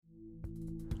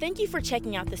Thank you for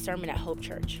checking out this sermon at Hope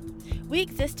Church. We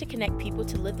exist to connect people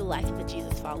to live the life of a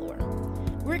Jesus follower.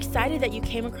 We're excited that you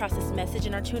came across this message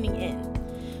and are tuning in.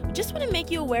 We just want to make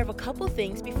you aware of a couple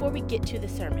things before we get to the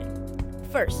sermon.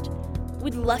 First,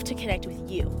 we'd love to connect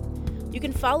with you. You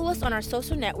can follow us on our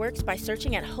social networks by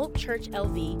searching at Hope Church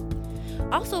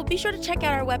LV. Also, be sure to check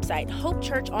out our website,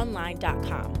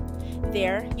 hopechurchonline.com.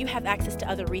 There, you have access to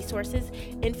other resources,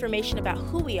 information about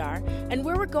who we are, and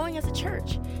where we're going as a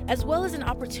church, as well as an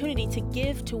opportunity to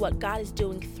give to what God is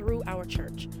doing through our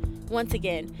church. Once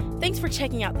again, thanks for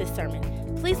checking out this sermon.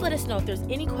 Please let us know if there's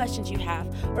any questions you have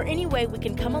or any way we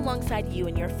can come alongside you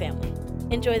and your family.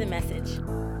 Enjoy the message.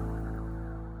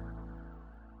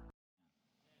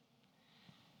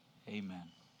 Amen.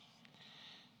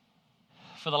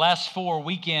 For the last 4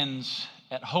 weekends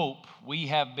at Hope, we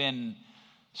have been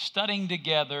studying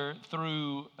together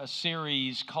through a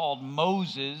series called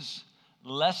Moses,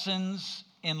 Lessons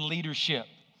in Leadership.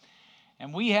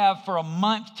 And we have for a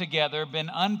month together been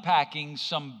unpacking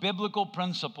some biblical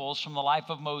principles from the life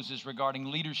of Moses regarding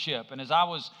leadership. And as I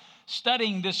was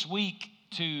studying this week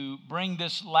to bring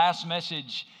this last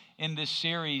message in this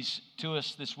series to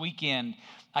us this weekend,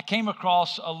 I came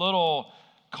across a little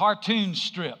cartoon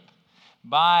strip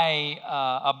by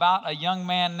about a young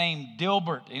man named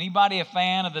Dilbert. Anybody a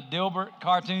fan of the Dilbert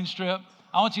cartoon strip?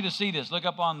 I want you to see this. Look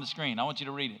up on the screen. I want you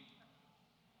to read it.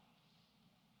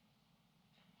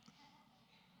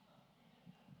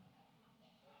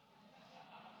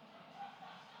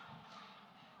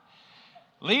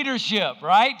 Leadership,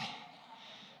 right?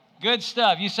 Good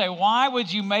stuff. You say, why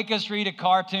would you make us read a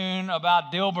cartoon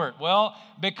about Dilbert? Well,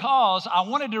 because I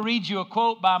wanted to read you a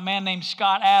quote by a man named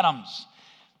Scott Adams.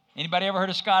 Anybody ever heard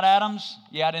of Scott Adams?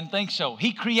 Yeah, I didn't think so.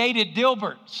 He created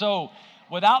Dilbert. So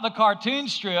without the cartoon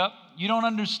strip, you don't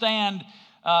understand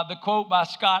the quote by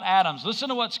Scott Adams. Listen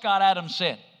to what Scott Adams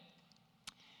said.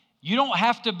 You don't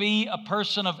have to be a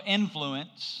person of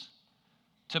influence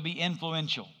to be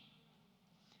influential.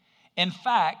 In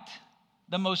fact,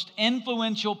 the most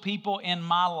influential people in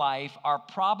my life are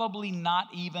probably not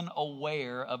even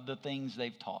aware of the things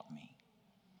they've taught me.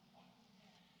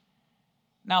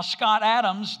 Now, Scott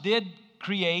Adams did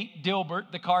create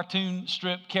Dilbert, the cartoon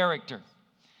strip character.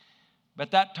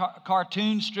 But that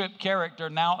cartoon strip character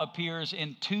now appears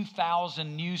in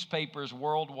 2,000 newspapers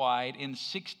worldwide in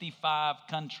 65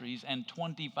 countries and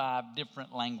 25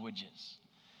 different languages.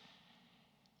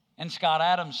 And Scott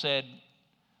Adams said,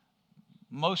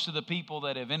 most of the people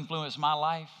that have influenced my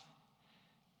life,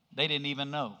 they didn't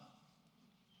even know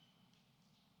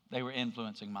they were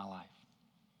influencing my life.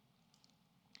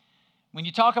 When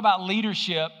you talk about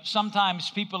leadership, sometimes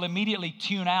people immediately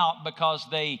tune out because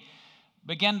they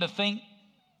begin to think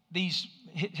these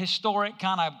historic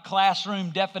kind of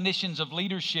classroom definitions of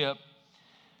leadership.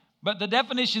 But the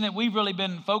definition that we've really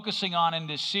been focusing on in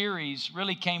this series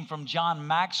really came from John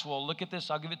Maxwell. Look at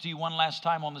this. I'll give it to you one last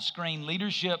time on the screen.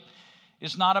 Leadership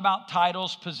is not about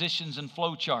titles, positions, and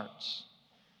flowcharts.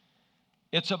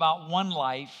 It's about one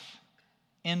life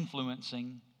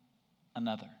influencing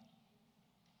another.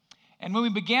 And when we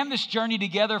began this journey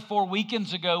together 4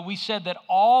 weekends ago, we said that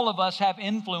all of us have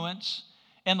influence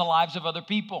in the lives of other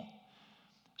people.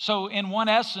 So in one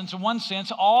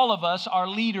sense, all of us are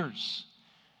leaders.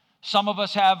 Some of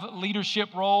us have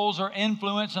leadership roles or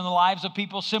influence in the lives of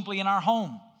people simply in our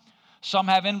home. Some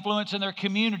have influence in their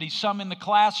community, some in the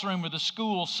classroom or the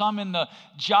school, some in the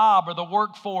job or the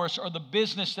workforce or the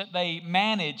business that they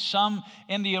manage, some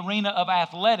in the arena of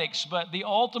athletics. But the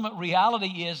ultimate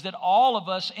reality is that all of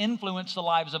us influence the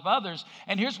lives of others.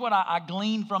 And here's what I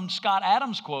gleaned from Scott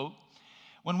Adams' quote.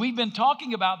 When we've been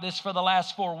talking about this for the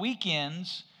last 4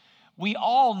 weekends, we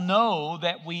all know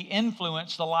that we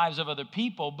influence the lives of other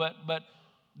people, but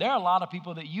there are a lot of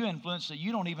people that you influence that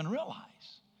you don't even realize.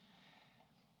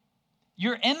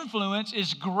 Your influence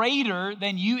is greater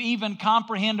than you even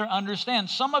comprehend or understand.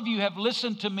 Some of you have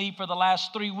listened to me for the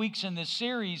last 3 weeks in this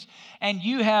series, and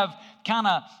you have kind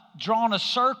of drawn a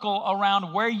circle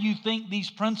around where you think these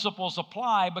principles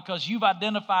apply because you've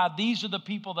identified these are the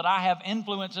people that I have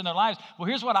influence in their lives. Well,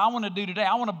 here's what I want to do today.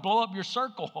 I want to blow up your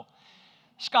circle.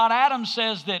 Scott Adams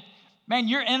says that, man,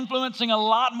 you're influencing a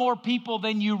lot more people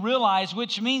than you realize,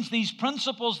 which means these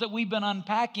principles that we've been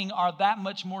unpacking are that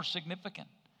much more significant.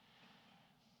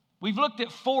 We've looked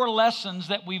at 4 lessons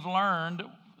that we've learned.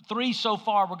 3 so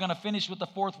far. We're going to finish with the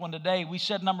 4th one today. We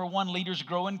said, number 1, leaders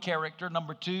grow in character.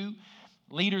 Number 2,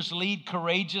 leaders lead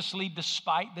courageously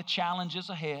despite the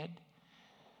challenges ahead.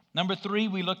 Number 3,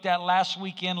 we looked at last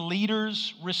weekend,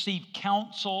 leaders receive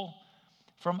counsel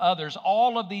from others.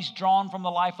 All of these drawn from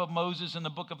the life of Moses in the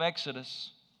book of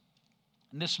Exodus.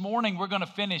 And this morning we're going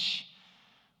to finish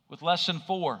with lesson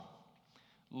 4.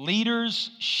 Leaders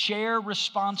share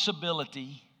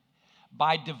responsibility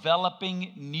by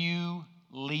developing new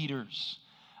leaders.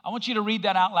 I want you to read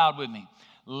that out loud with me.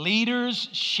 Leaders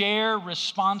share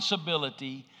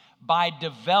responsibility by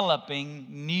developing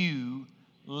new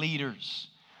leaders.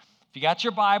 If you got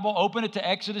your Bible, open it to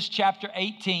Exodus chapter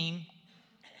 18.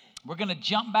 We're going to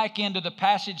jump back into the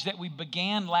passage that we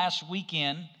began last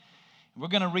weekend. We're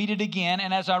going to read it again.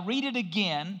 And as I read it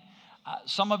again,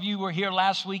 some of you were here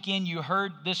last weekend. You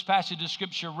heard this passage of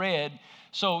Scripture read.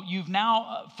 So you've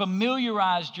now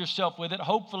familiarized yourself with it,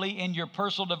 hopefully in your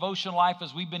personal devotional life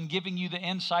as we've been giving you the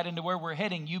insight into where we're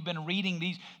heading. You've been reading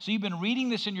these. So you've been reading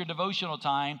this in your devotional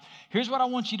time. Here's what I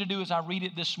want you to do as I read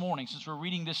it this morning, since we're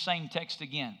reading this same text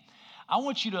again. I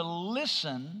want you to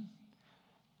listen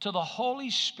to the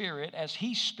Holy Spirit as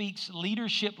He speaks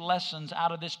leadership lessons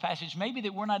out of this passage, maybe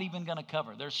that we're not even going to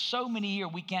cover. There's so many here,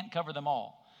 we can't cover them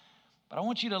all. But I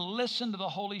want you to listen to the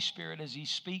Holy Spirit as He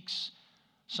speaks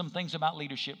some things about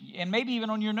leadership. And maybe even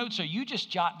on your notes here, you just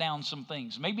jot down some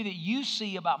things, maybe that you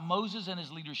see about Moses and his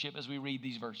leadership as we read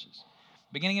these verses.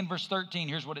 Beginning in verse 13,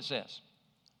 here's what it says.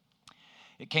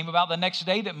 It came about the next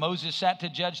day that Moses sat to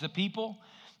judge the people,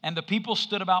 and the people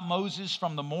stood about Moses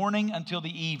from the morning until the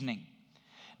evening.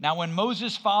 Now, when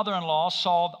Moses' father-in-law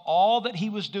saw all that he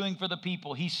was doing for the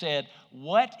people, he said,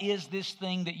 "What is this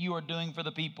thing that you are doing for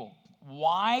the people?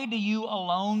 Why do you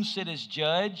alone sit as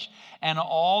judge, and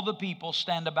all the people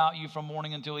stand about you from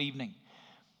morning until evening?"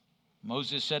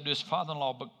 Moses said to his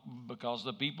father-in-law, "Because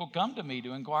the people come to me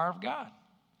to inquire of God.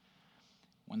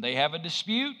 When they have a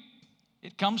dispute,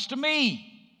 it comes to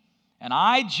me. And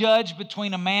I judge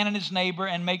between a man and his neighbor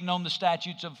and make known the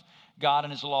statutes of God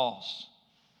and His laws."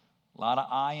 A lot of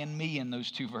I and me in those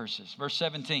two verses. Verse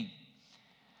 17.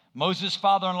 Moses'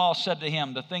 father-in-law said to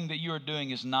him, "The thing that you are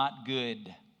doing is not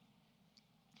good.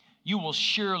 You will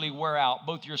surely wear out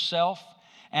both yourself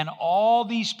and all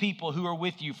these people who are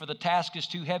with you, for the task is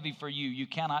too heavy for you. You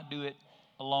cannot do it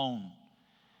alone.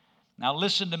 Now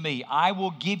listen to me. I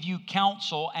will give you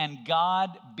counsel, and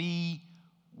God be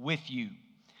with you.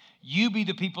 You be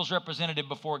the people's representative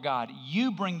before God.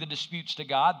 You bring the disputes to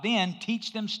God. Then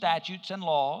teach them statutes and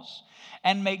laws,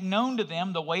 and make known to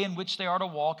them the way in which they are to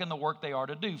walk and the work they are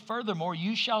to do. Furthermore,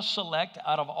 you shall select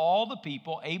out of all the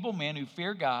people able men who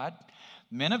fear God,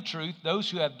 men of truth,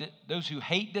 those who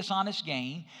hate dishonest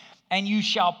gain, and you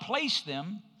shall place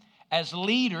them as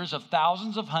leaders of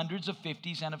thousands, of hundreds, of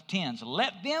fifties, and of tens.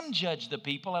 Let them judge the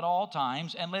people at all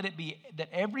times, and let it be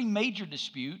that every major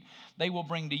dispute they will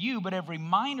bring to you, but every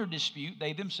minor dispute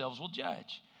they themselves will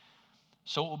judge.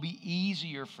 So it will be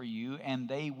easier for you, and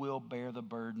they will bear the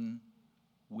burden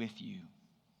with you."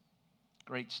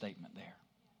 Great statement there.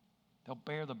 They'll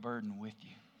bear the burden with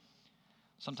you.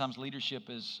 Sometimes leadership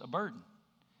is a burden,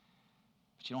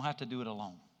 but you don't have to do it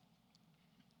alone.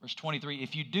 Verse 23,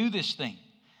 if you do this thing,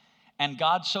 and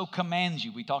God so commands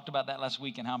you, we talked about that last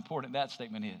week and how important that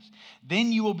statement is,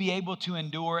 then you will be able to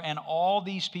endure, and all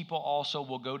these people also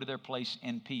will go to their place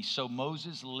in peace. So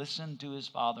Moses listened to his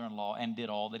father-in-law and did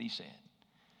all that he said.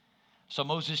 So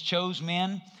Moses chose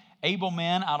men, able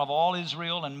men out of all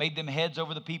Israel, and made them heads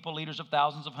over the people, leaders of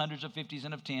thousands, of hundreds, of fifties,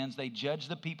 and of tens. They judged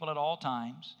the people at all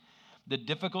times. The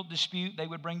difficult dispute they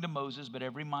would bring to Moses, but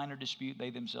every minor dispute they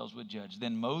themselves would judge.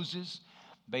 Then Moses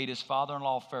bade his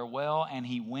father-in-law farewell, and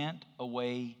he went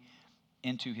away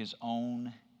into his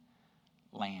own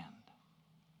land.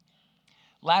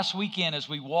 Last weekend, as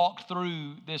we walked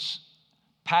through this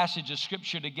passage of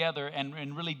Scripture together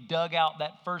and really dug out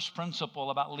that first principle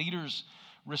about leaders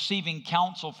receiving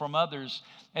counsel from others,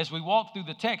 as we walked through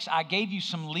the text, I gave you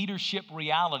some leadership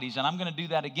realities, and I'm going to do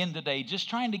that again today, just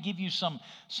trying to give you some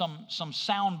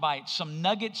sound bites, some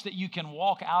nuggets that you can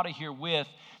walk out of here with,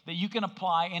 that you can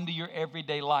apply into your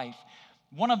everyday life.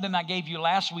 One of them I gave you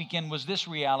last weekend was this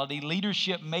reality: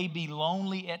 leadership may be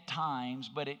lonely at times,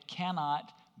 but it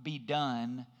cannot be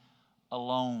done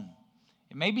alone.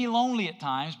 It may be lonely at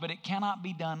times, but it cannot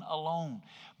be done alone.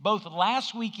 Both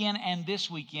last weekend and this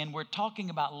weekend, we're talking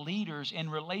about leaders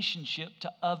in relationship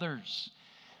to others.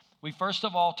 We first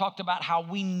of all talked about how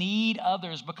we need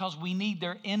others because we need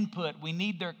their input, we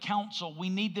need their counsel, we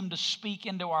need them to speak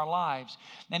into our lives.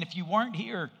 And if you weren't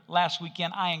here last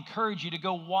weekend, I encourage you to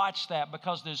go watch that,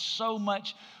 because there's so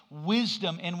much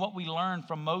wisdom in what we learned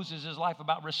from Moses' life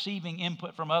about receiving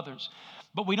input from others.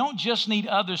 But we don't just need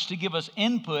others to give us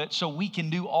input so we can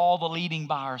do all the leading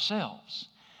by ourselves.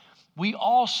 We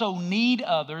also need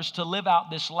others to live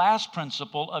out this last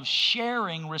principle of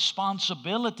sharing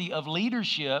responsibility of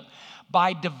leadership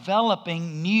by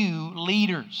developing new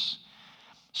leaders.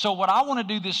 So what I want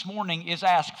to do this morning is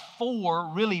ask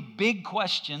 4 really big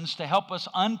questions to help us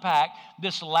unpack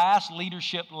this last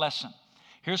leadership lesson.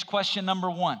 Here's question number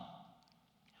 1.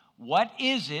 What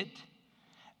is it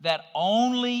that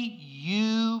only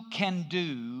you can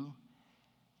do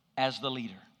as the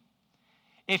leader?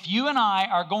 If you and I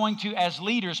are going to, as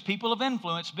leaders, people of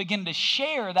influence, begin to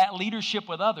share that leadership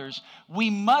with others, we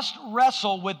must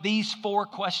wrestle with these 4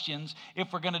 questions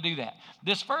if we're going to do that.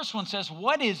 This first one says,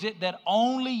 what is it that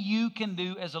only you can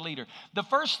do as a leader? The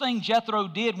first thing Jethro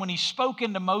did when he spoke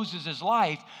into Moses'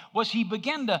 life was he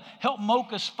began to help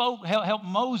Moses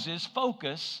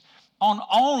focus on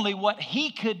only what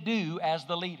he could do as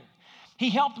the leader. He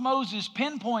helped Moses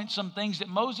pinpoint some things that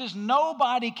Moses,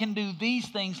 nobody can do these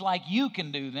things like you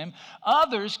can do them.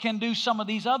 Others can do some of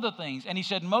these other things. And he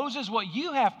said, Moses, what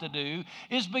you have to do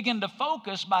is begin to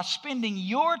focus by spending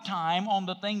your time on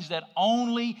the things that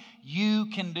only you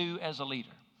can do as a leader.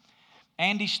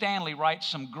 Andy Stanley writes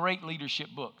some great leadership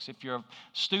books. If you're a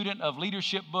student of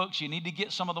leadership books, you need to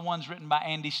get some of the ones written by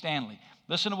Andy Stanley.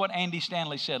 Listen to what Andy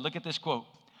Stanley said. Look at this quote.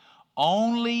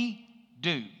 Only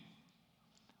do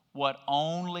what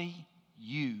only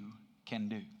you can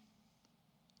do.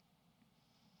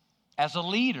 As a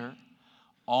leader,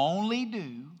 only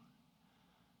do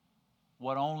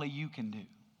what only you can do.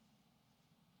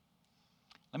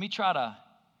 Let me try to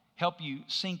help you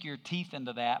sink your teeth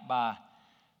into that by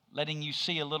letting you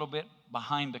see a little bit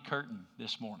behind the curtain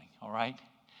this morning, all right?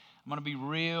 I'm going to be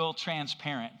real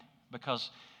transparent because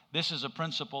this is a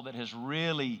principle that has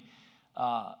really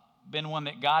been one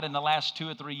that God in the last 2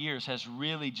 or 3 years has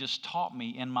really just taught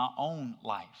me in my own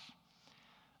life.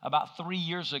 About 3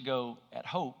 years ago at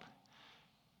Hope,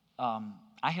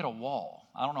 I hit a wall.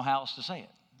 I don't know how else to say it.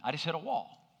 I just hit a wall.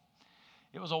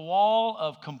 It was a wall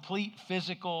of complete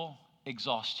physical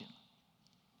exhaustion.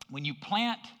 When you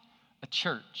plant a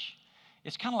church,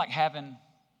 it's kind of like having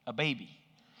a baby.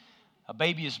 A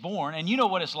baby is born, and you know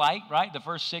what it's like, right? The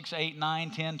first 6, 8,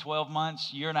 9, 10, 12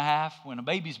 months, year and a half, when a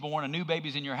baby's born, a new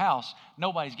baby's in your house,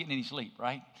 nobody's getting any sleep,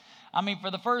 right? I mean,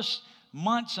 for the first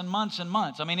months and months and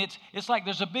months, I mean, it's like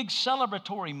there's a big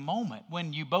celebratory moment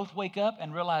when you both wake up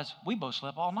and realize we both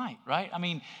slept all night, right? I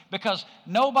mean, because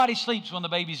nobody sleeps when the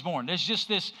baby's born. There's just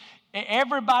this,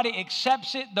 everybody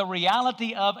accepts it, the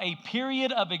reality of a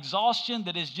period of exhaustion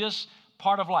that is just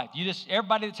part of life.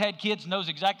 Everybody that's had kids knows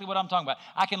exactly what I'm talking about.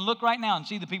 I can look right now and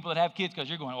see the people that have kids because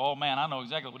you're going, oh man, I know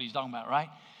exactly what he's talking about, right?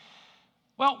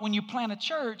 Well, when you plant a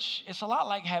church, it's a lot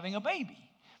like having a baby.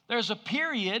 There's a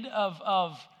period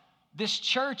of this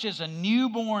church is a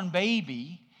newborn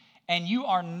baby, and you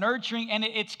are nurturing, and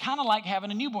it's kind of like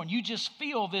having a newborn. You just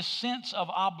feel this sense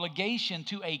of obligation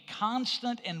to a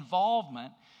constant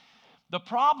involvement. The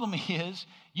problem is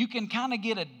you can kind of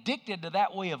get addicted to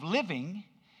that way of living,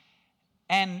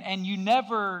 and you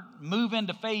never move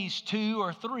into phase 2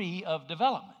 or 3 of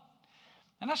development.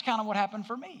 And that's kind of what happened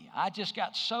for me. I just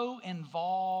got so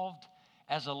involved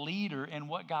as a leader in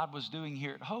what God was doing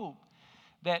here at Hope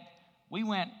that we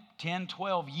went 10,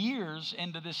 12 years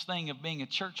into this thing of being a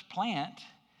church plant,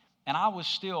 and I was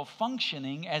still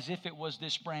functioning as if it was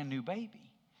this brand new baby.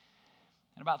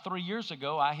 And about 3 years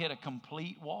ago, I hit a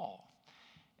complete wall.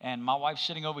 And my wife's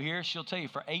sitting over here. She'll tell you,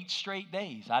 for 8 straight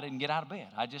days, I didn't get out of bed.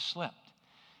 I just slept.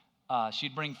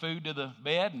 She'd bring food to the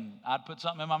bed, and I'd put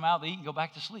something in my mouth to eat and go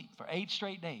back to sleep. For 8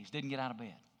 straight days, didn't get out of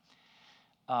bed.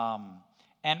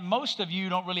 And most of you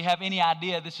don't really have any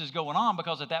idea this is going on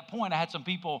because at that point, I had some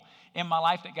people in my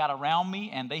life that got around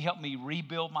me, and they helped me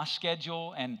rebuild my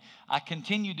schedule, and I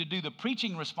continued to do the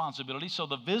preaching responsibility, so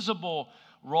the visible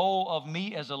role of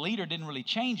me as a leader didn't really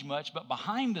change much, but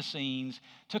behind the scenes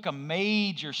took a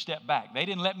major step back. They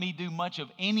didn't let me do much of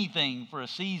anything for a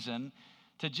season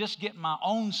to just get my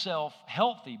own self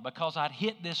healthy because I'd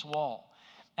hit this wall.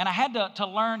 And I had to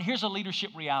learn, here's a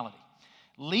leadership reality.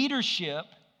 Leadership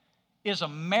is a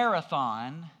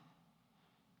marathon,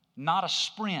 not a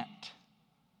sprint.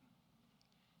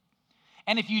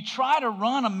 And if you try to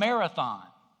run a marathon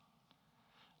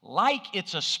like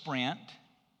it's a sprint,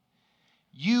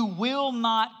 you will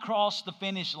not cross the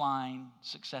finish line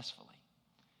successfully.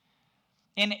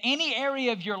 In any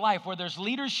area of your life where there's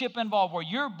leadership involved, where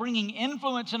you're bringing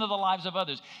influence into the lives of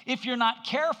others, if you're not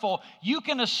careful, you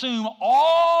can assume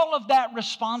all of that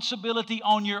responsibility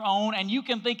on your own, and you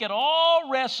can think it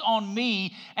all rests on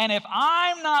me, and if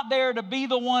I'm not there to be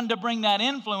the one to bring that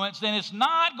influence, then it's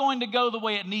not going to go the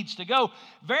way it needs to go.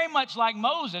 Very much like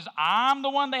Moses, I'm the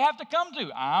one they have to come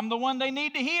to. I'm the one they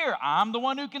need to hear. I'm the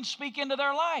one who can speak into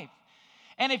their life.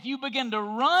 And if you begin to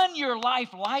run your life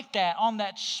like that, on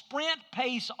that sprint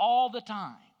pace all the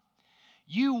time,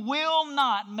 you will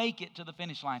not make it to the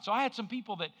finish line. So I had some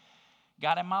people that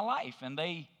got in my life, and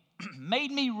they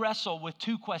made me wrestle with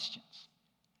two questions.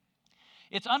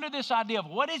 It's under this idea of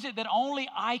what is it that only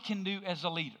I can do as a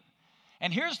leader?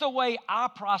 And here's the way I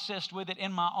processed with it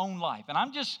in my own life. And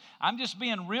I'm just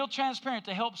being real transparent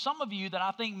to help some of you that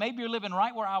I think maybe you're living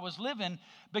right where I was living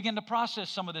begin to process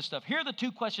some of this stuff. Here are the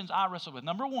two questions I wrestled with.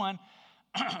 Number one,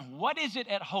 what is it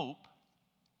at Hope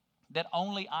that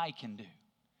only I can do?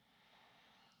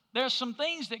 There's some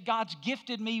things that God's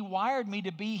gifted me, wired me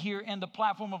to be here in the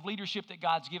platform of leadership that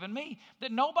God's given me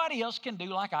that nobody else can do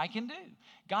like I can do.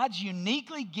 God's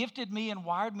uniquely gifted me and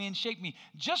wired me and shaped me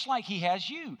just like He has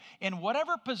you. In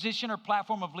whatever position or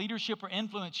platform of leadership or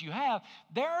influence you have,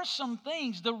 there are some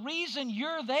things. The reason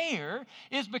you're there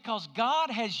is because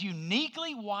God has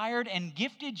uniquely wired and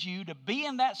gifted you to be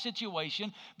in that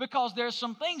situation because there's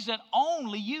some things that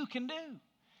only you can do.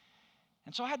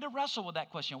 And so I had to wrestle with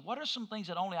that question. What are some things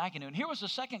that only I can do? And here was the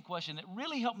second question that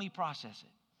really helped me process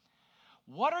it.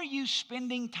 What are you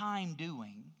spending time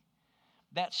doing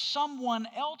that someone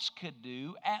else could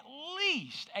do at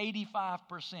least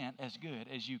 85% as good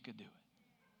as you could do it?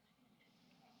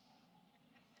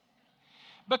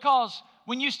 Because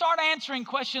when you start answering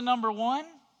question number one,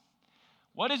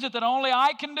 what is it that only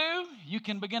I can do? You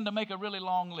can begin to make a really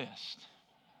long list.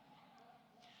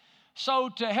 So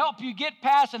to help you get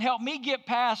past and help me get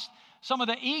past some of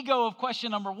the ego of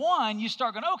question number one, you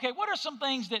start going, okay, what are some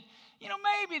things that,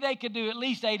 maybe they could do at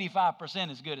least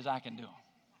 85% as good as I can do them?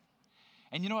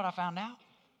 And you know what I found out?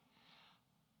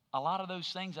 A lot of those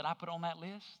things that I put on that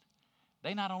list,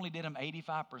 they not only did them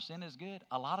 85% as good,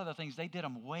 a lot of the things, they did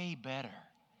them way better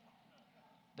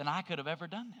than I could have ever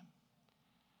done them.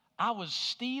 I was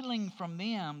stealing from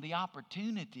them the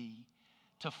opportunity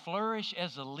to flourish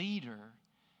as a leader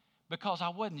because I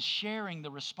wasn't sharing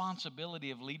the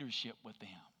responsibility of leadership with them.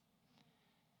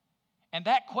 And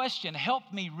that question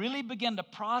helped me really begin to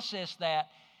process that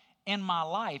in my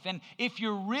life. And if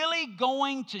you're really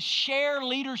going to share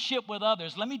leadership with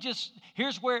others,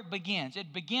 here's where it begins.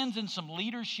 It begins in some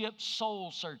leadership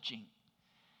soul searching.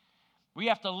 We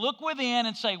have to look within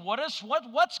and say,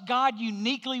 what's God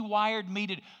uniquely wired me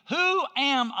to do? Who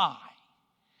am I?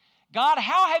 God,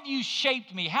 how have you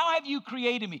shaped me? How have you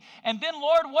created me? And then,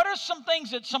 Lord, what are some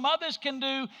things that some others can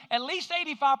do at least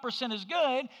 85% as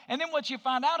good? And then what you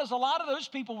find out is a lot of those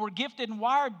people were gifted and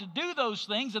wired to do those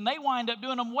things, and they wind up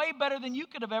doing them way better than you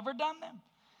could have ever done them.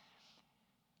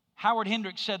 Howard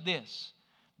Hendricks said this: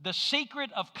 the secret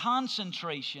of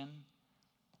concentration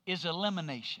is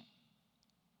elimination.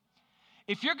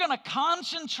 If you're going to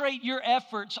concentrate your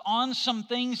efforts on some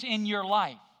things in your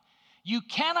life, you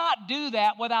cannot do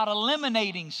that without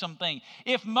eliminating something.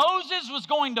 If Moses was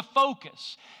going to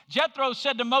focus, Jethro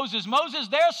said to Moses, Moses,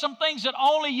 there are some things that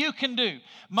only you can do.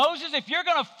 Moses, if you're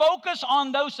going to focus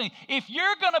on those things, if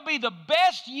you're going to be the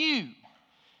best you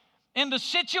in the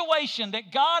situation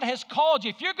that God has called you,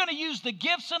 if you're going to use the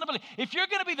gifts and ability, if you're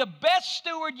going to be the best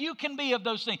steward you can be of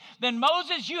those things, then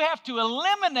Moses, you have to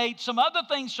eliminate some other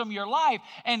things from your life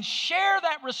and share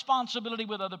that responsibility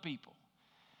with other people.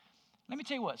 Let me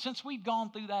tell you what, since we've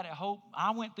gone through that at Hope,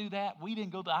 I went through that, we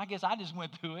didn't go through, I guess I just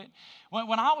went through it.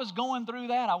 When I was going through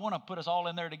that, I want to put us all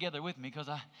in there together with me,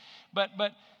 but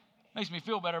makes me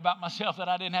feel better about myself that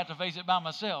I didn't have to face it by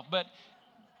myself. But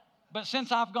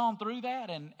since I've gone through that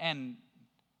and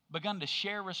begun to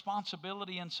share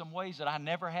responsibility in some ways that I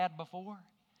never had before,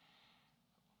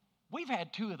 we've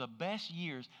had two of the best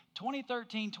years,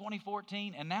 2013,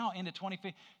 2014, and now into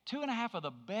 2015, 2.5 of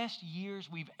the best years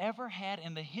we've ever had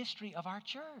in the history of our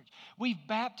church. We've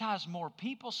baptized more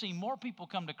people, seen more people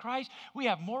come to Christ. We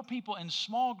have more people in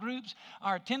small groups.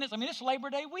 Our attendance, it's Labor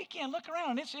Day weekend. Look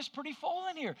around, it's pretty full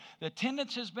in here. The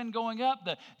attendance has been going up,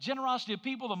 the generosity of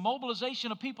people, the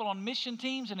mobilization of people on mission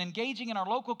teams and engaging in our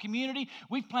local community.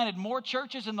 We've planted more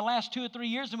churches in the last 2 or 3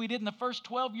 years than we did in the first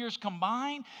 12 years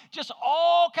combined. Just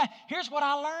all kinds. Here's what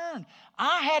I learned.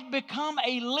 I had become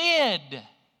a lid.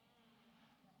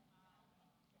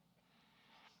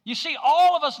 You see,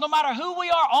 all of us, no matter who we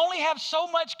are, only have so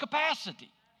much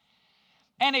capacity.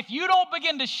 And if you don't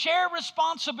begin to share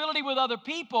responsibility with other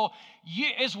people,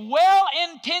 as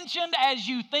well-intentioned as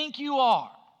you think you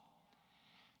are,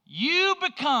 you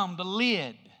become the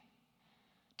lid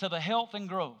to the health and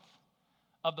growth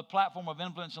of the platform of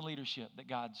influence and leadership that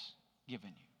God's given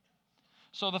you.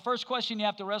 So the first question you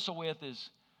have to wrestle with is,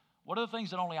 what are the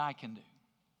things that only I can do?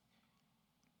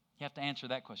 You have to answer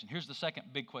that question. Here's the second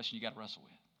big question you got to wrestle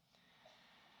with.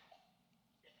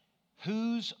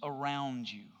 Who's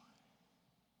around you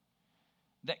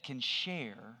that can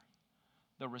share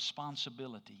the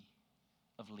responsibility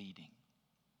of leading?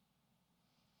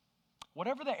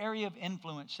 Whatever the area of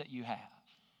influence that you have,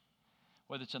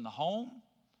 whether it's in the home,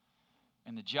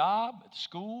 in the job, at the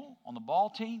school, on the ball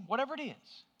team, whatever it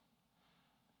is.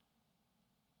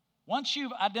 Once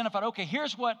you've identified, okay,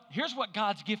 here's what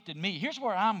God's gifted me. Here's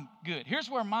where I'm good. Here's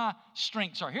where my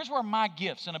strengths are. Here's where my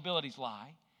gifts and abilities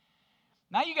lie.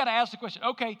 Now you got to ask the question,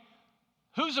 okay,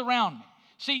 who's around me?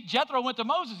 See, Jethro went to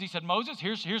Moses. He said, Moses,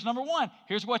 here's number one.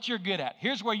 Here's what you're good at.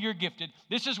 Here's where you're gifted.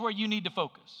 This is where you need to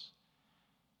focus.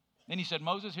 Then he said,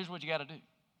 Moses, here's what you got to do.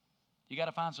 You got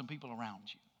to find some people around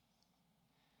you.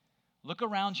 Look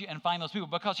around you and find those people,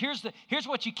 because here's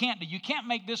what you can't do. You can't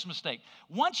make this mistake.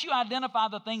 Once you identify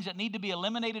the things that need to be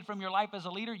eliminated from your life as a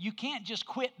leader, you can't just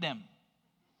quit them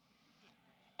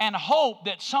and hope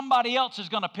that somebody else is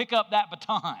going to pick up that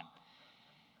baton.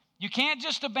 You can't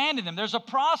just abandon them. There's a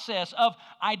process of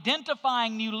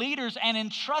identifying new leaders and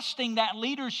entrusting that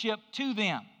leadership to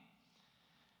them.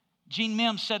 Gene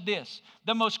Mims said this: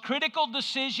 the most critical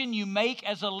decision you make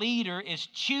as a leader is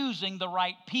choosing the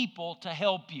right people to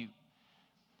help you.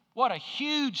 What a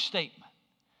huge statement.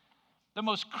 The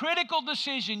most critical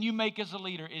decision you make as a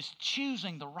leader is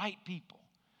choosing the right people.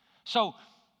 So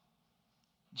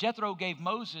Jethro gave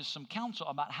Moses some counsel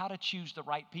about how to choose the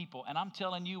right people. And I'm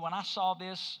telling you, when I saw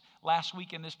this last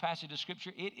week in this passage of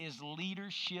Scripture, it is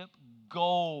leadership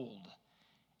gold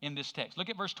in this text. Look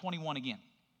at verse 21 again.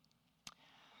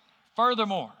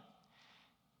 Furthermore,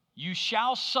 you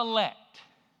shall select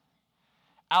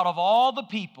out of all the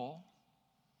people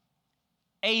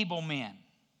able men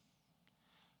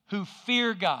who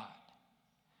fear God,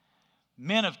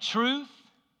 men of truth,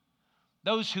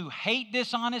 those who hate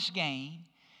dishonest gain,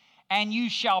 and you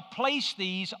shall place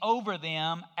these over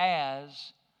them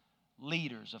as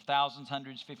leaders of thousands,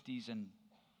 hundreds, fifties, and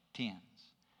tens.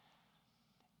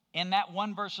 In that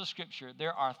one verse of Scripture,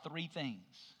 there are three things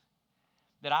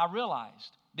that I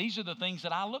realized. These are the things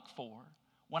that I look for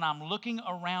when I'm looking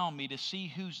around me to see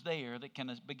who's there that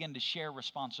can begin to share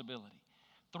responsibility.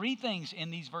 Three things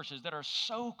in these verses that are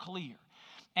so clear.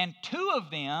 And two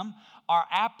of them are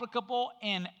applicable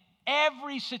in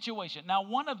every situation. Now,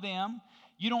 one of them,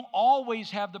 you don't always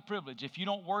have the privilege. If you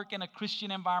don't work in a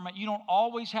Christian environment, you don't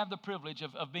always have the privilege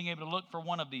of being able to look for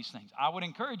one of these things. I would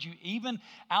encourage you, even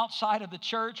outside of the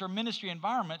church or ministry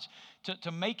environments,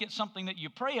 to make it something that you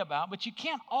pray about, but you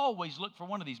can't always look for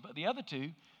one of these. But the other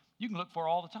two, you can look for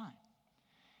all the time.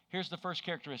 Here's the first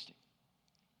characteristic.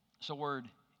 It's the word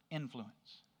influence.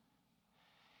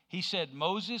 He said,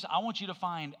 Moses, I want you to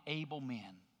find able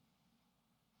men.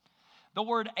 The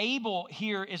word able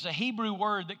here is a Hebrew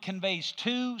word that conveys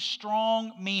two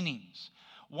strong meanings.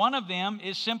 One of them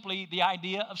is simply the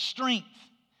idea of strength,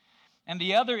 and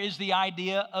the other is the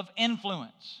idea of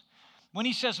influence. When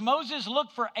he says, Moses,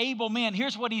 look for able men,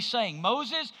 here's what he's saying.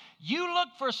 Moses, you look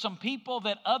for some people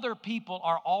that other people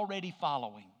are already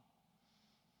following.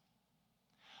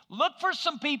 Look for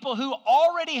some people who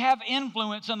already have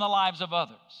influence in the lives of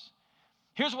others.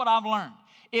 Here's what I've learned.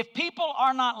 If people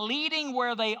are not leading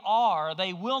where they are,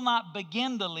 they will not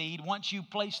begin to lead once you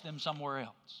place them somewhere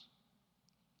else.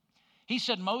 He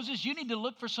said, Moses, you need to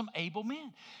look for some able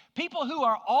men. People who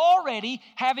are already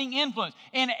having influence.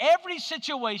 In every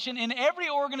situation, in every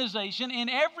organization, in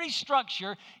every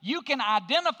structure, you can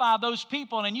identify those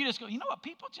people and you just go, you know what,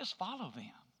 people just follow them.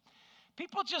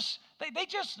 People just, they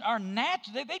just are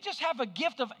natural. They just have a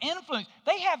gift of influence.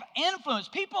 They have influence.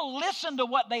 People listen to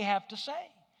what they have to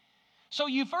say. So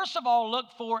you first of all look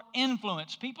for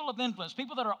influence, people of influence,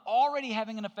 people that are already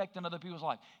having an effect on other people's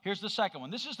life. Here's the second one.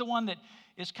 This is the one that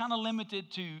is kind of limited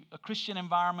to a Christian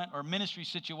environment or ministry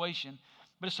situation,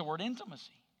 but it's the word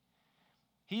intimacy.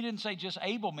 He didn't say just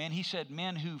able men. He said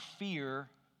men who fear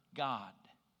God.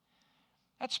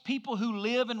 That's people who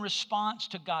live in response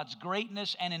to God's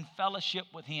greatness and in fellowship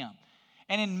with Him.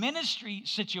 And in ministry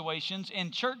situations,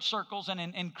 in church circles and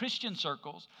in Christian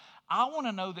circles, I want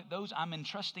to know that those I'm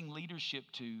entrusting leadership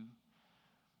to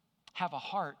have a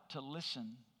heart to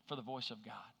listen for the voice of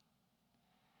God.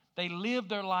 They live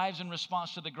their lives in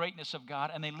response to the greatness of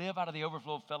God, and they live out of the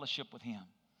overflow of fellowship with Him.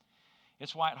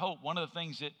 It's why at Hope, one of the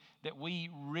things that we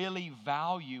really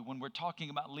value when we're talking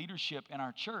about leadership in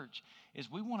our church is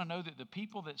we want to know that the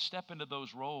people that step into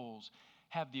those roles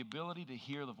have the ability to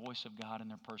hear the voice of God in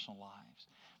their personal lives,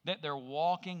 that they're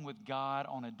walking with God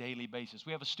on a daily basis.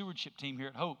 We have a stewardship team here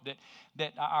at Hope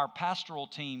that our pastoral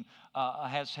team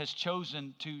has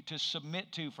chosen to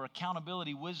submit to for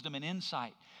accountability, wisdom, and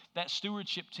insight. That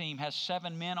stewardship team has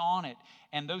 7 men on it,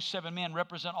 and those 7 men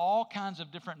represent all kinds of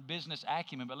different business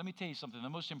acumen. But let me tell you something. The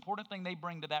most important thing they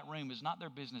bring to that room is not their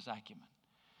business acumen.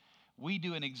 We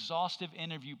do an exhaustive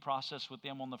interview process with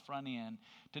them on the front end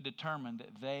to determine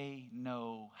that they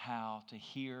know how to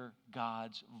hear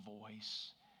God's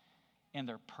voice in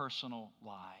their personal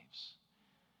lives.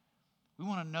 We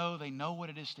want to know they know what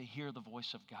it is to hear the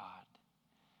voice of God.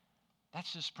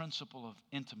 That's this principle of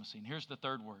intimacy. And here's the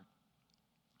third word.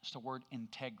 It's the word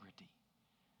integrity.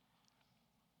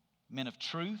 Men of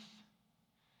truth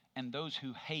and those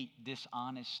who hate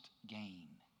dishonest gain.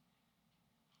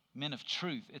 Men of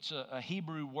truth. It's a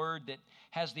Hebrew word that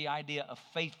has the idea of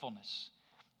faithfulness.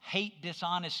 Hate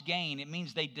dishonest gain. It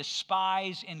means they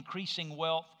despise increasing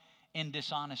wealth in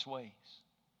dishonest ways.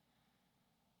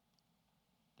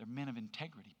 They're men of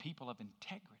integrity, people of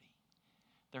integrity.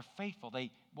 They're faithful.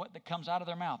 What that comes out of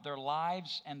their mouth, their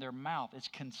lives and their mouth, is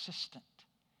consistent.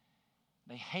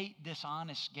 They hate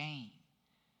dishonest gain.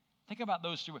 Think about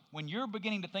those two. When you're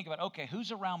beginning to think about, okay,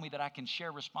 who's around me that I can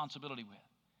share responsibility with?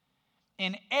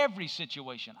 In every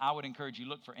situation, I would encourage you,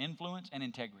 look for influence and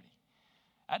integrity.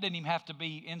 That didn't even have to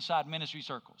be inside ministry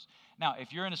circles. Now,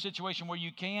 if you're in a situation where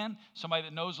you can, somebody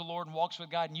that knows the Lord and walks with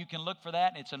God, and you can look for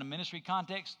that, and it's in a ministry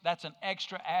context, that's an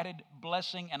extra added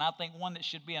blessing, and I think one that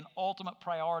should be an ultimate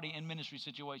priority in ministry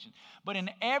situations. But in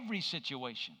every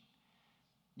situation,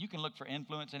 you can look for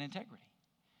influence and integrity.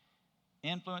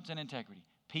 Influence and integrity.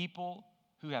 People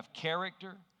who have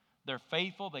character, they're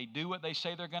faithful, they do what they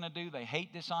say they're going to do, they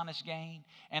hate dishonest gain,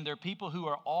 and they're people who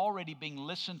are already being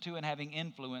listened to and having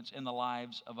influence in the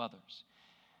lives of others.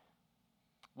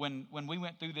 When we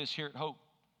went through this here at Hope,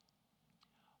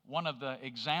 one of the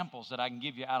examples that I can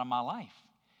give you out of my life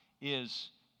is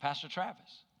Pastor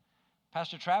Travis.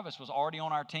 Pastor Travis was already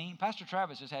on our team. Pastor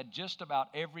Travis has had just about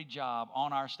every job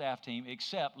on our staff team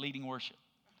except leading worship.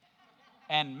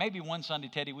 And maybe one Sunday,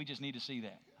 Teddy, we just need to see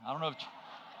that. I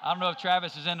don't know if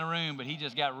Travis is in the room, but he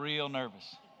just got real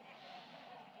nervous.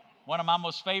 One of my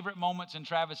most favorite moments in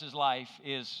Travis's life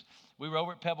is we were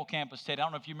over at Pebble Campus, Teddy. I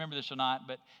don't know if you remember this or not,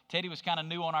 but Teddy was kind of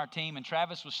new on our team, and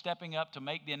Travis was stepping up to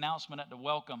make the announcement at the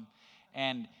welcome.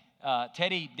 And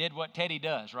Teddy did what Teddy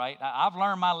does, right? I've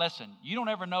learned my lesson. You don't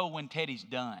ever know when Teddy's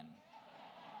done.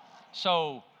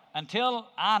 So until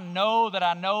I know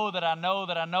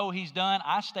he's done,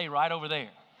 I stay right over there.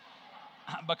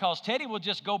 Because Teddy will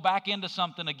just go back into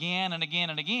something again and again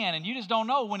and again, and you just don't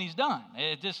know when he's done.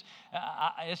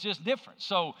 It's just different.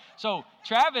 So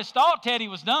Travis thought Teddy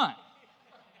was done.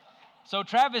 So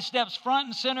Travis steps front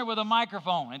and center with a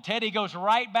microphone, and Teddy goes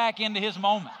right back into his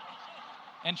moment.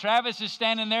 And Travis is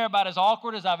standing there about as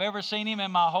awkward as I've ever seen him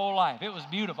in my whole life. It was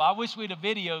beautiful. I wish we'd have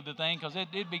videoed the thing, because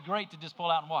it'd be great to just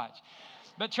pull out and watch.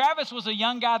 But Travis was a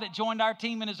young guy that joined our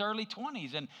team in his early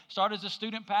 20s and started as a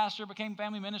student pastor, became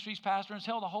family ministries pastor, and has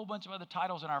held a whole bunch of other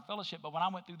titles in our fellowship. But when I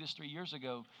went through this 3 years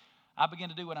ago, I began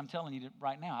to do what I'm telling you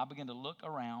right now. I began to look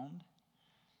around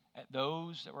at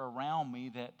those that were around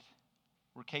me that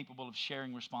were capable of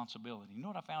sharing responsibility. You know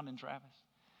what I found in Travis?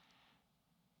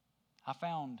 I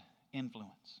found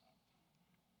influence.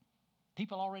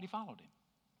 People already followed him.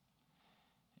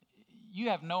 You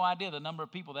have no idea the number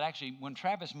of people that actually, when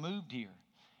Travis moved here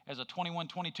as a 21,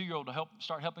 22-year-old to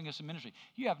start helping us in ministry,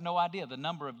 you have no idea the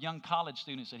number of young college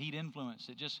students that he'd influenced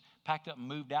that just packed up and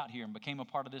moved out here and became a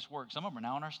part of this work. Some of them are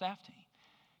now on our staff team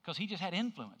because he just had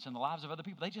influence in the lives of other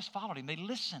people. They just followed him. They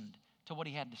listened to what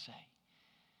he had to say.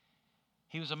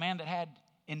 He was a man that had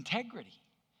integrity.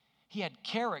 He had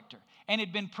character. And it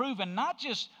had been proven not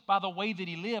just by the way that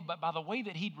he lived, but by the way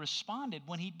that he'd responded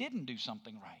when he didn't do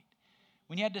something right.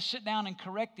 When you had to sit down and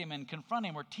correct him and confront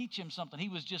him or teach him something, he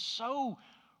was just so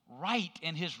right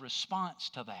in his response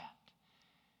to that.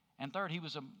 And third, he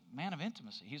was a man of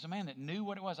intimacy. He was a man that knew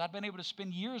what it was. I'd been able to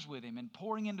spend years with him and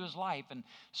pouring into his life and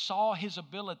saw his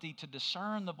ability to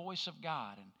discern the voice of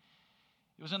God. And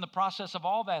it was in the process of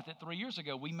all that 3 years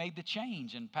ago we made the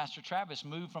change, and Pastor Travis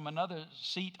moved from another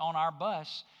seat on our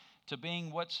bus to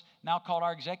being what's now called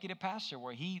our executive pastor,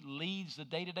 where he leads the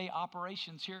day-to-day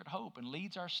operations here at Hope and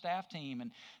leads our staff team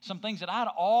and some things that I'd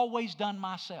always done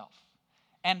myself.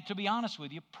 And to be honest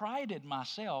with you, prided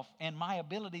myself in my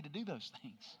ability to do those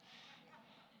things.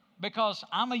 Because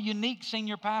I'm a unique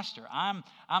senior pastor. I'm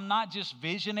not just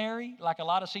visionary like a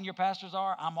lot of senior pastors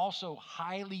are. I'm also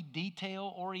highly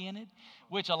detail-oriented,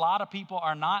 which a lot of people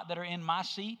are not that are in my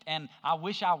seat. And I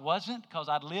wish I wasn't, because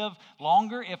I'd live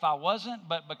longer if I wasn't.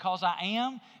 But because I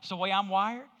am, it's the way I'm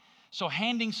wired. So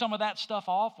handing some of that stuff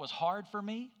off was hard for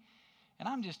me. And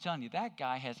I'm just telling you, that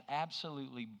guy has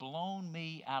absolutely blown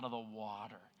me out of the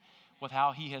water with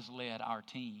how he has led our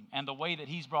team and the way that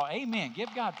he's brought. Amen. Give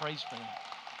God praise for that.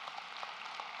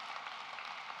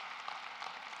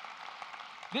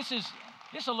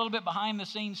 It's a little bit behind the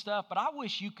scenes stuff, but I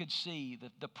wish you could see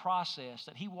the process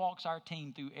that he walks our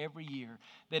team through every year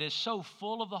that is so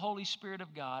full of the Holy Spirit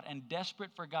of God and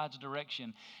desperate for God's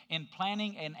direction in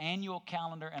planning an annual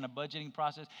calendar and a budgeting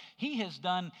process. He has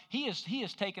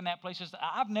taken that places that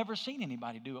I've never seen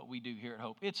anybody do what we do here at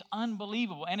Hope. It's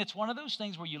unbelievable. And it's one of those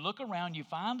things where you look around, you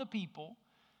find the people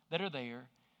that are there,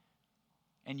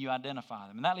 and you identify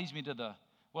them. And that leads me to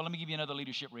let me give you another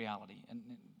leadership reality. And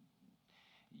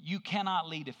you cannot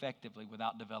lead effectively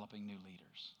without developing new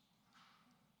leaders.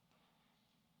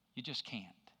 You just can't.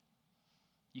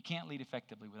 You can't lead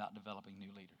effectively without developing new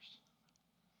leaders.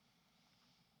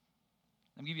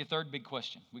 Let me give you a third big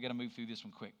question. We got to move through this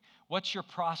one quick. What's your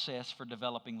process for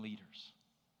developing leaders?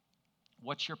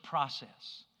 What's your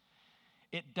process?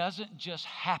 It doesn't just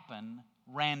happen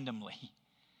randomly.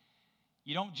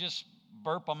 You don't just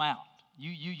burp them out.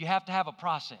 You have to have a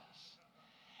process.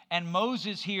 And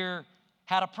Moses here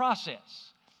had a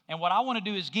process. And what I want to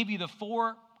do is give you the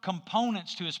 4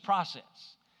 components to his process.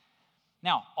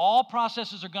 Now, all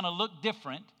processes are going to look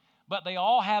different, but they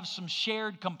all have some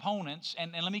shared components.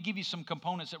 And let me give you some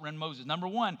components that were in Moses. Number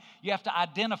 1, you have to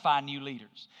identify new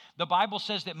leaders. The Bible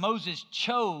says that Moses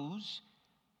chose,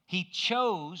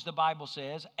 the Bible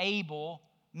says, able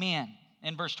men.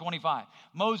 In verse 25,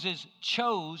 Moses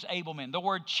chose able men. The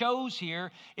word chose here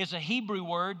is a Hebrew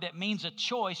word that means a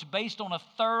choice based on a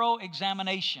thorough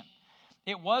examination.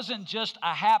 It wasn't just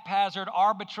a haphazard,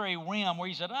 arbitrary whim where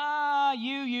he said,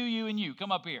 you, and you,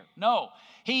 come up here. No,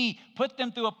 he put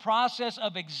them through a process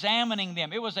of examining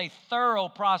them. It was a thorough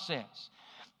process.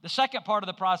 The second part of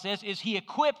the process is he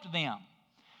equipped them.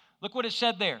 Look what it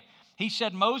said there. He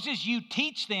said, Moses, you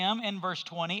teach them, in verse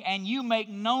 20, and you make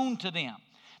known to them.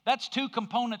 That's 2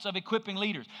 components of equipping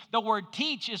leaders. The word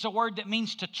teach is a word that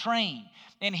means to train.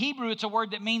 In Hebrew, it's a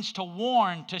word that means to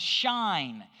warn, to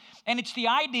shine. And it's the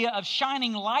idea of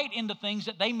shining light into things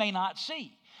that they may not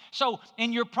see. So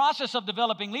in your process of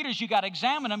developing leaders, you got to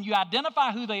examine them, you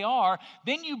identify who they are,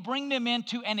 then you bring them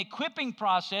into an equipping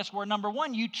process where, number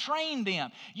 1, you train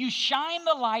them. You shine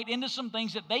the light into some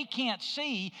things that they can't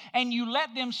see, and you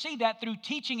let them see that through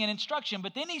teaching and instruction.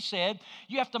 But then he said,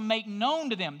 you have to make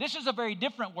known to them. This is a very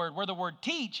different word, where the word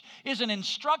teach is an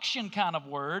instruction kind of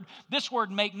word. This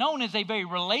word make known is a very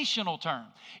relational term.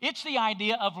 It's the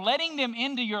idea of letting them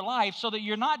into your life so that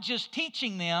you're not just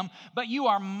teaching them, but you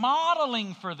are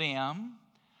modeling for them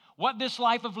what this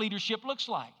life of leadership looks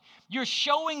like. You're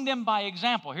showing them by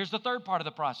example. Here's the third part of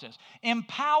the process: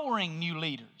 empowering new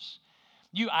leaders.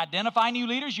 You identify new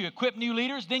leaders, you equip new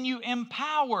leaders, then you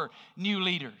empower new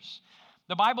leaders.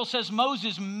 The Bible says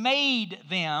Moses made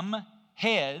them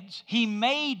heads. He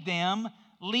made them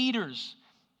leaders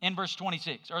in verse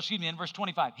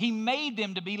 25. He made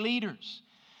them to be leaders.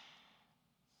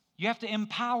 You have to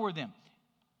empower them.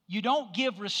 You don't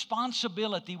give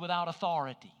responsibility without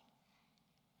authority.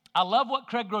 I love what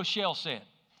Craig Groeschel said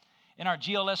in our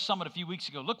GLS Summit a few weeks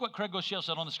ago. Look what Craig Groeschel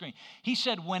said on the screen. He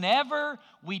said, whenever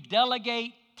we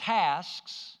delegate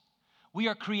tasks, we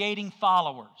are creating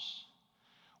followers.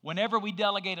 Whenever we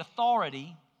delegate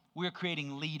authority, we are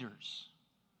creating leaders.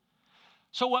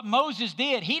 So what Moses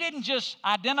did, he didn't just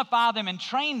identify them and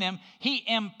train them, he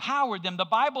empowered them. The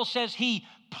Bible says he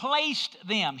placed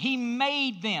them, he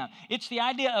made them. It's the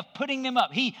idea of putting them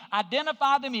up. He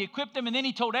identified them, he equipped them, and then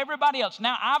he told everybody else,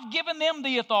 now I've given them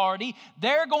the authority,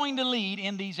 they're going to lead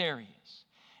in these areas.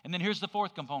 And then here's the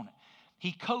fourth component.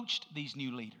 He coached these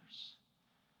new leaders.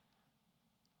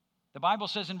 The Bible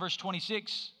says in verse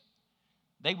 26,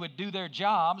 they would do their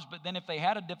jobs, but then if they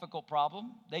had a difficult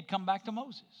problem, they'd come back to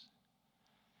Moses.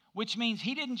 Which means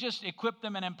he didn't just equip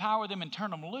them and empower them and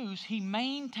turn them loose. He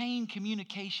maintained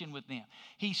communication with them.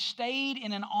 He stayed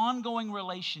in an ongoing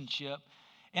relationship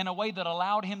in a way that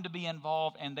allowed him to be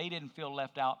involved, and they didn't feel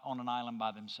left out on an island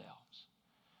by themselves.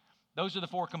 Those are the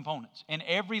four components. In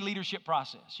every leadership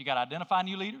process, you got to identify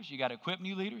new leaders, you got to equip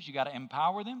new leaders, you got to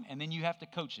empower them, and then you have to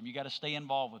coach them. You got to stay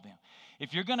involved with them.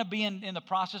 If you're going to be in the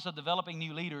process of developing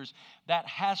new leaders, that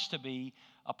has to be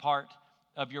a part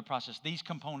of your process. These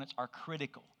components are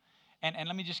critical. And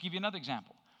let me just give you another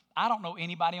example. I don't know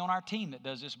anybody on our team that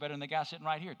does this better than the guy sitting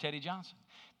right here, Teddy Johnson.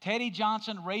 Teddy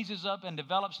Johnson raises up and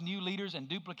develops new leaders and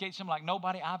duplicates them like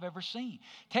nobody I've ever seen.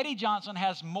 Teddy Johnson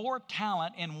has more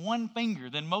talent in one finger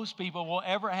than most people will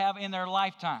ever have in their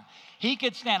lifetime. He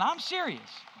could stand, I'm serious.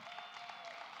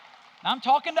 Now, I'm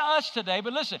talking to us today,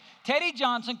 but listen, Teddy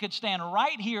Johnson could stand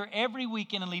right here every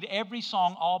weekend and lead every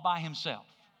song all by himself.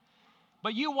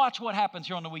 But you watch what happens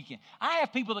here on the weekend. I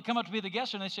have people that come up to be the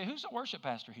guest and they say, who's the worship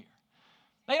pastor here?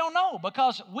 They don't know,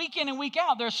 because week in and week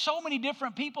out, there's so many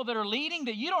different people that are leading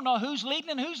that you don't know who's leading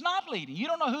and who's not leading. You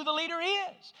don't know who the leader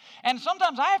is. And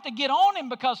sometimes I have to get on him,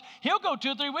 because he'll go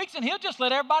 2 or 3 weeks and he'll just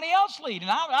let everybody else lead. And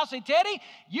I'll say, Teddy,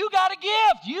 you got a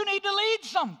gift. You need to lead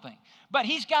something. But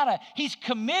he's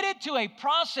committed to a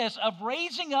process of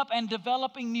raising up and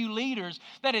developing new leaders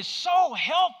that is so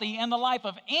healthy in the life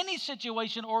of any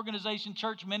situation, organization,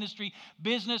 church, ministry,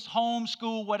 business, home,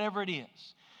 school, whatever it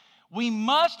is. We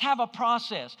must have a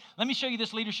process. Let me show you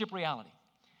this leadership reality.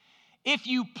 If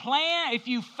you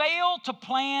fail to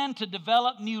plan to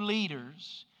develop new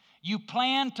leaders, you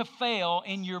plan to fail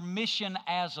in your mission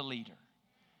as a leader.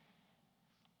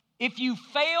 If you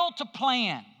fail to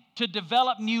plan to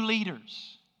develop new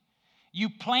leaders, you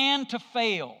plan to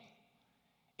fail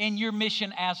in your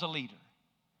mission as a leader.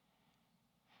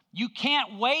 You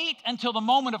can't wait until the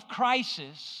moment of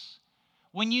crisis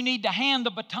when you need to hand the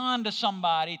baton to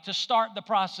somebody to start the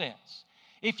process.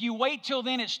 If you wait till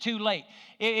then, it's too late.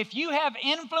 If you have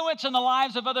influence in the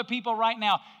lives of other people right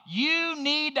now, you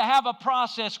need to have a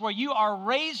process where you are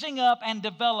raising up and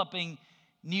developing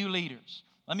new leaders.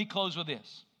 Let me close with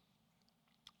this.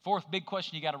 Fourth big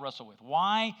question you got to wrestle with.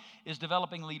 Why is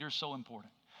developing leaders so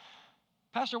important?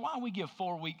 Pastor, why don't we give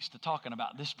 4 weeks to talking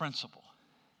about this principle?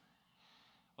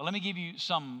 Well, let me give you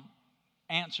some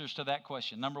answers to that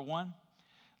question. Number one,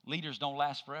 leaders don't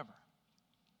last forever.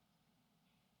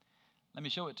 Let me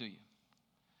show it to you.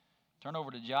 Turn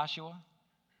over to Joshua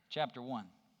chapter 1.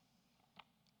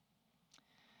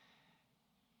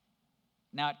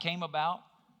 Now it came about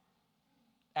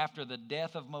after the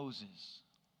death of Moses,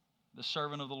 the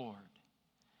servant of the Lord,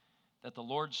 that the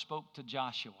Lord spoke to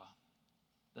Joshua,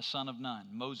 the son of Nun,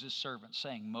 Moses' servant,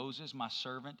 saying, Moses, my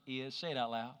servant is, say it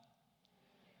out loud.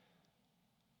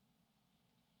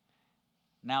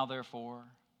 Now therefore,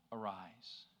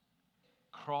 arise,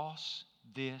 cross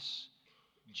this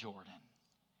Jordan,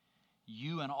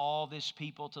 you and all this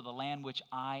people, to the land which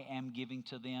I am giving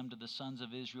to them, to the sons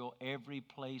of Israel, every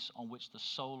place on which the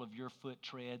sole of your foot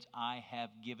treads, I have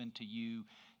given to you,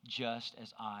 just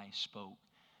as I spoke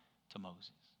to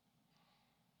Moses.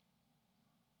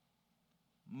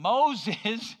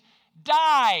 Moses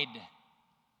died.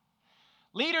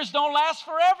 Leaders don't last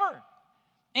forever.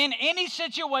 In any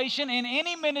situation, in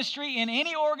any ministry, in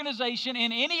any organization,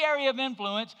 in any area of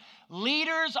influence,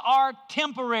 leaders are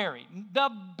temporary. The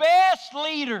best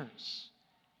leaders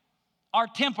are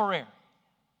temporary.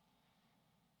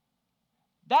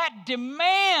 That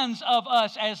demands of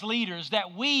us as leaders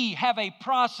that we have a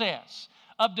process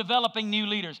of developing new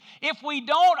leaders. If we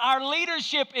don't, our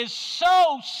leadership is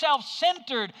so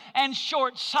self-centered and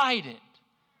short-sighted,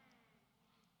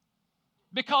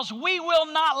 because we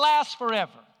will not last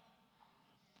forever.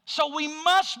 So we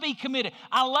must be committed.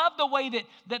 I love the way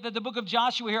that the book of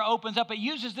Joshua here opens up. It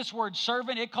uses this word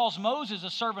servant. It calls Moses a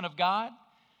servant of God.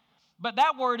 But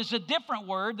that word is a different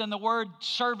word than the word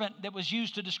servant that was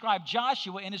used to describe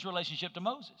Joshua in his relationship to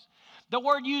Moses. The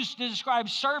word used to describe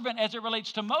servant as it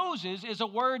relates to Moses is a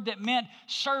word that meant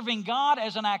serving God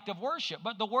as an act of worship.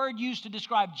 But the word used to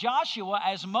describe Joshua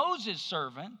as Moses'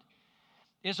 servant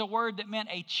is a word that meant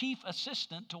a chief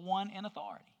assistant to one in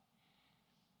authority.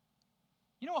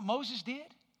 You know what Moses did?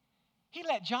 He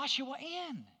let Joshua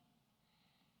in.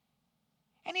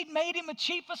 And he'd made him a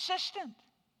chief assistant.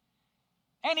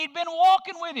 And he'd been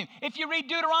walking with him. If you read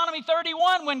Deuteronomy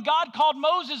 31, when God called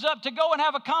Moses up to go and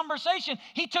have a conversation,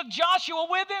 he took Joshua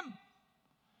with him.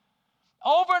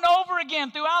 Over and over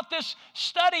again throughout this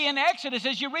study in Exodus,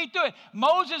 as you read through it,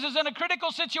 Moses is in a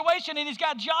critical situation and he's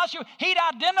got Joshua. He'd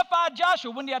identified Joshua.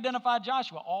 When did he identify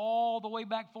Joshua? All the way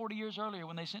back 40 years earlier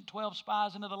when they sent 12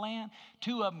 spies into the land.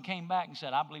 2 of them came back and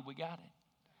said, I believe we got it.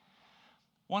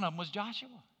 One of them was Joshua.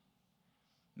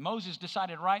 Moses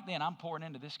decided right then, I'm pouring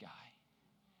into this guy.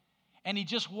 And he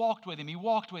just walked with him. He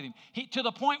walked with him. To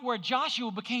the point where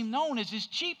Joshua became known as his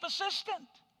chief assistant.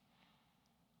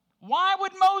 Why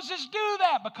would Moses do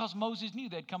that? Because Moses knew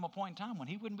there'd come a point in time when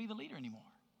he wouldn't be the leader anymore.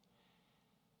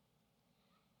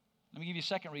 Let me give you a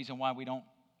second reason why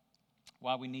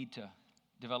we need to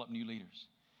develop new leaders.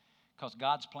 Because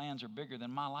God's plans are bigger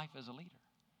than my life as a leader.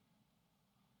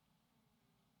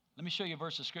 Let me show you a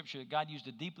verse of scripture that God used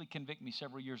to deeply convict me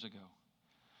several years ago.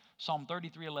 Psalm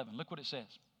 33:11. Look what it says.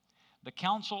 The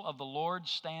counsel of the Lord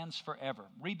stands forever.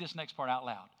 Read this next part out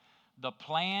loud. The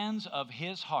plans of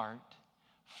his heart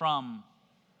from...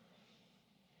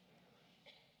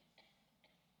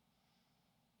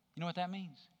 You know what that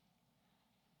means?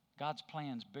 God's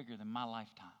plan's bigger than my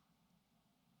lifetime.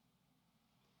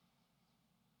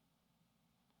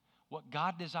 What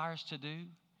God desires to do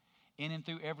in and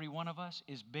through every one of us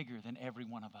is bigger than every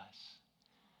one of us.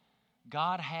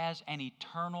 God has an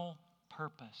eternal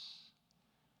purpose.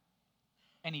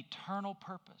 An eternal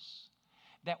purpose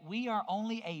that we are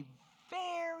only a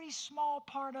very small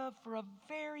part of for a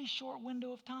very short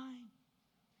window of time.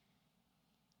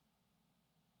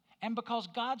 And because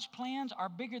God's plans are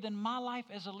bigger than my life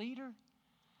as a leader,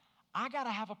 I got to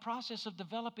have a process of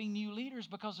developing new leaders,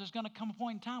 because there's going to come a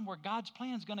point in time where God's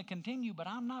plan is going to continue, but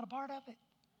I'm not a part of it.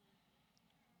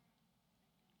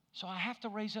 So I have to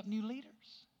raise up new leaders.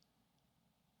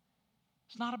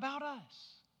 It's not about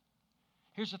us.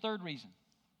 Here's the third reason.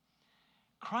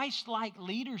 Christ-like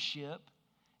leadership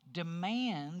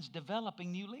demands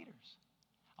developing new leaders.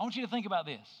 I want you to think about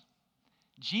this.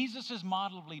 Jesus'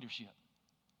 model of leadership.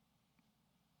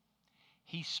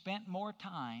 He spent more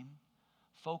time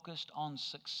focused on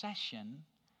succession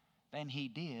than he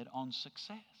did on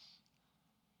success.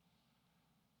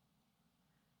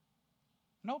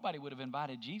 Nobody would have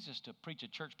invited Jesus to preach a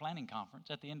church planning conference.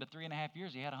 At the end of 3.5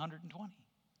 years, he had 120.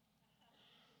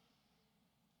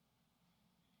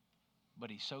 But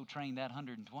he so trained that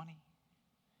 120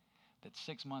 that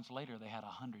 6 months later they had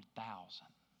 100,000.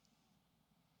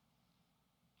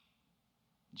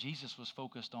 Jesus was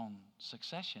focused on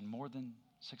succession more than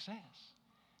success.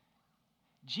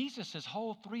 Jesus'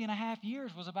 whole 3.5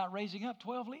 years was about raising up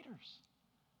 12 leaders.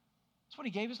 That's what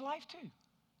he gave his life to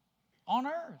on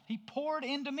earth. He poured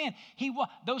into men.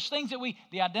 Those things that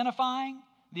the identifying,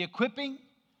 the equipping,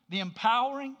 the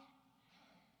empowering,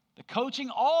 the coaching,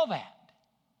 all that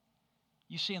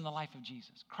you see in the life of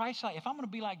Jesus. Christ, if I'm going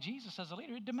to be like Jesus as a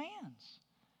leader, it demands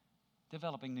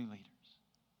developing new leaders.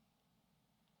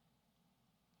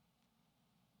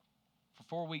 For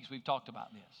 4 weeks, we've talked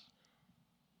about this.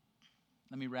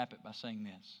 Let me wrap it by saying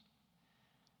this.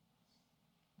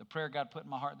 The prayer God put in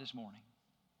my heart this morning.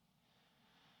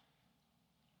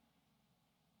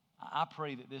 I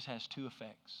pray that this has two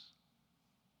effects.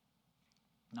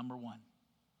 Number one,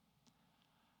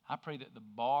 I pray that the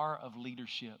bar of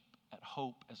leadership at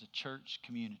Hope as a church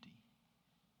community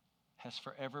has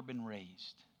forever been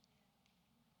raised.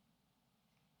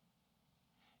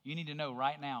 You need to know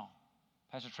right now,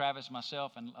 Pastor Travis,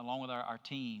 myself, and along with our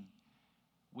team,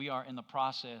 we are in the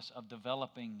process of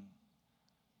developing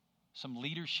some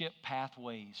leadership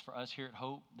pathways for us here at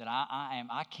Hope that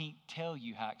I can't tell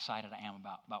you how excited I am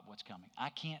about what's coming. I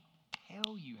can't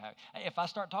tell you how. If I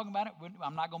start talking about it,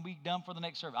 I'm not going to be done for the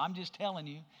next service. I'm just telling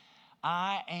you,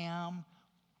 I am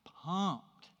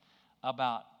pumped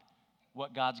about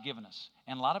what God's given us.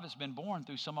 And a lot of it's been born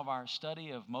through some of our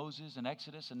study of Moses and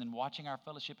Exodus, and then watching our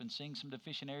fellowship and seeing some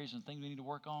deficient areas and things we need to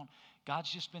work on. God's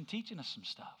just been teaching us some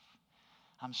stuff.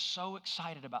 I'm so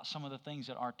excited about some of the things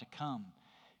that are to come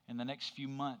in the next few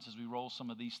months as we roll some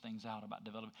of these things out about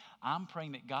development. I'm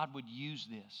praying that God would use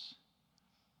this.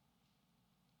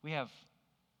 We have,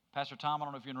 Pastor Tom, I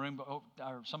don't know if you're in the room, but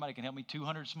or somebody can help me,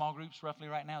 200 small groups roughly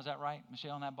right now. Is that right,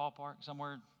 Michelle, in that ballpark?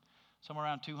 Somewhere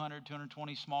around 200,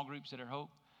 220 small groups that are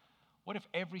Hope. What if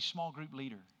every small group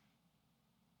leader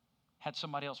had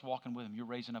somebody else walking with them? You're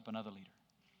raising up another leader.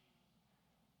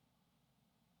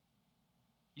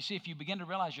 You see, if you begin to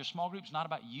realize your small group's not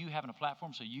about you having a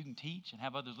platform so you can teach and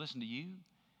have others listen to you,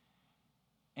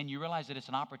 and you realize that it's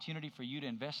an opportunity for you to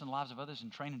invest in the lives of others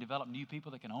and train and develop new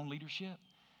people that can own leadership,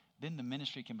 then the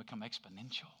ministry can become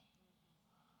exponential.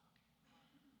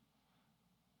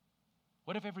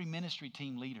 What if every ministry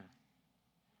team leader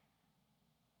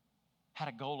had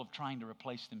a goal of trying to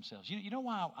replace themselves? You know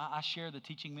why I share the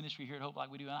teaching ministry here at Hope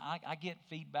like we do? I get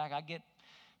feedback. I get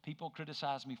people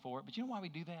criticize me for it. But you know why we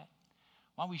do that?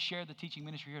 Why we share the teaching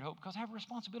ministry here at Hope? Because I have a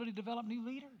responsibility to develop new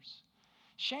leaders.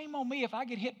 Shame on me if I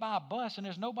get hit by a bus and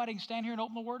there's nobody who can stand here and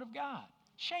open the Word of God.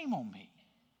 Shame on me.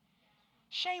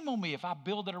 Shame on me if I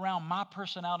build it around my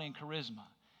personality and charisma.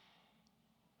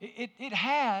 It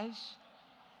has.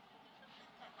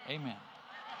 Amen.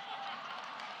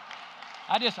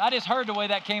 I just heard the way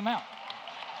that came out.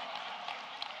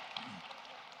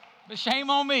 But shame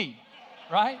on me,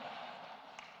 right?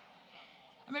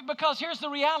 I mean, because here's the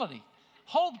reality.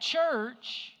 Hope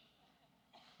Church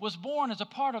was born as a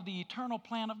part of the eternal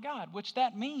plan of God, which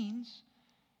that means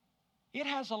it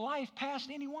has a life past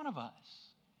any one of us.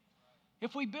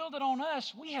 If we build it on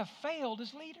us, we have failed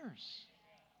as leaders.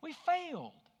 We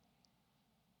failed.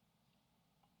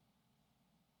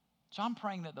 So I'm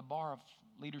praying that the bar of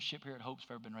leadership here at Hope's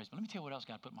forever been raised. But let me tell you what else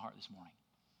God put in my heart this morning.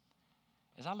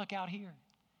 As I look out here,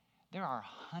 there are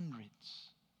hundreds,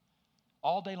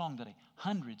 all day long today,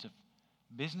 hundreds of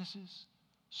businesses,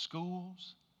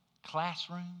 schools,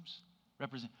 classrooms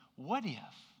represent. What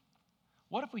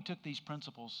if we took these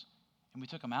principles And we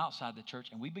took them outside the church,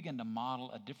 and we began to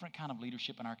model a different kind of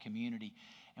leadership in our community.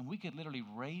 And we could literally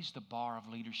raise the bar of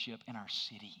leadership in our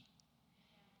city.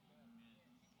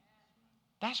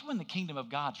 That's when the kingdom of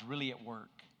God's really at work.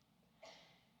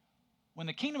 When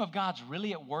the kingdom of God's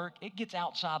really at work, it gets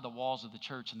outside the walls of the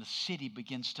church and the city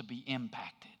begins to be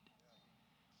impacted.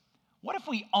 What if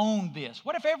we own this?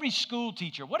 What if every school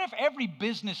teacher, what if every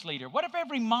business leader, what if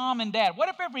every mom and dad, what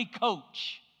if every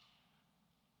coach,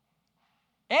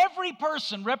 every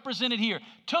person represented here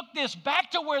took this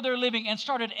back to where they're living and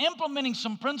started implementing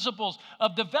some principles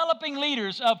of developing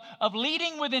leaders, of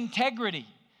leading with integrity,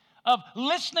 of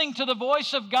listening to the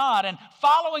voice of God and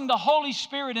following the Holy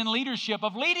Spirit in leadership,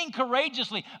 of leading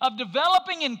courageously, of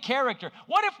developing in character?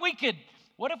 What if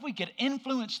we could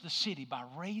influence the city by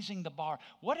raising the bar?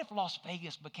 What if Las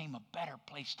Vegas became a better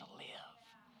place to live?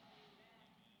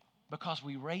 Because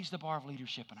we raised the bar of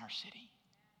leadership in our city.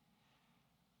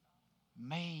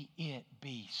 May it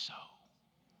be so.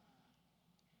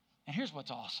 And here's what's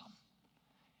awesome.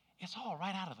 It's all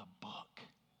right out of the book.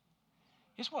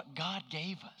 It's what God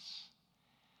gave us.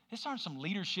 These aren't some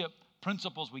leadership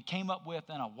principles we came up with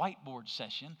in a whiteboard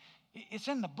session. It's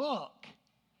in the book.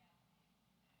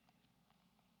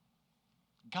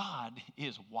 God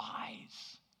is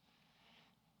wise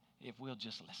if we'll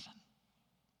just listen.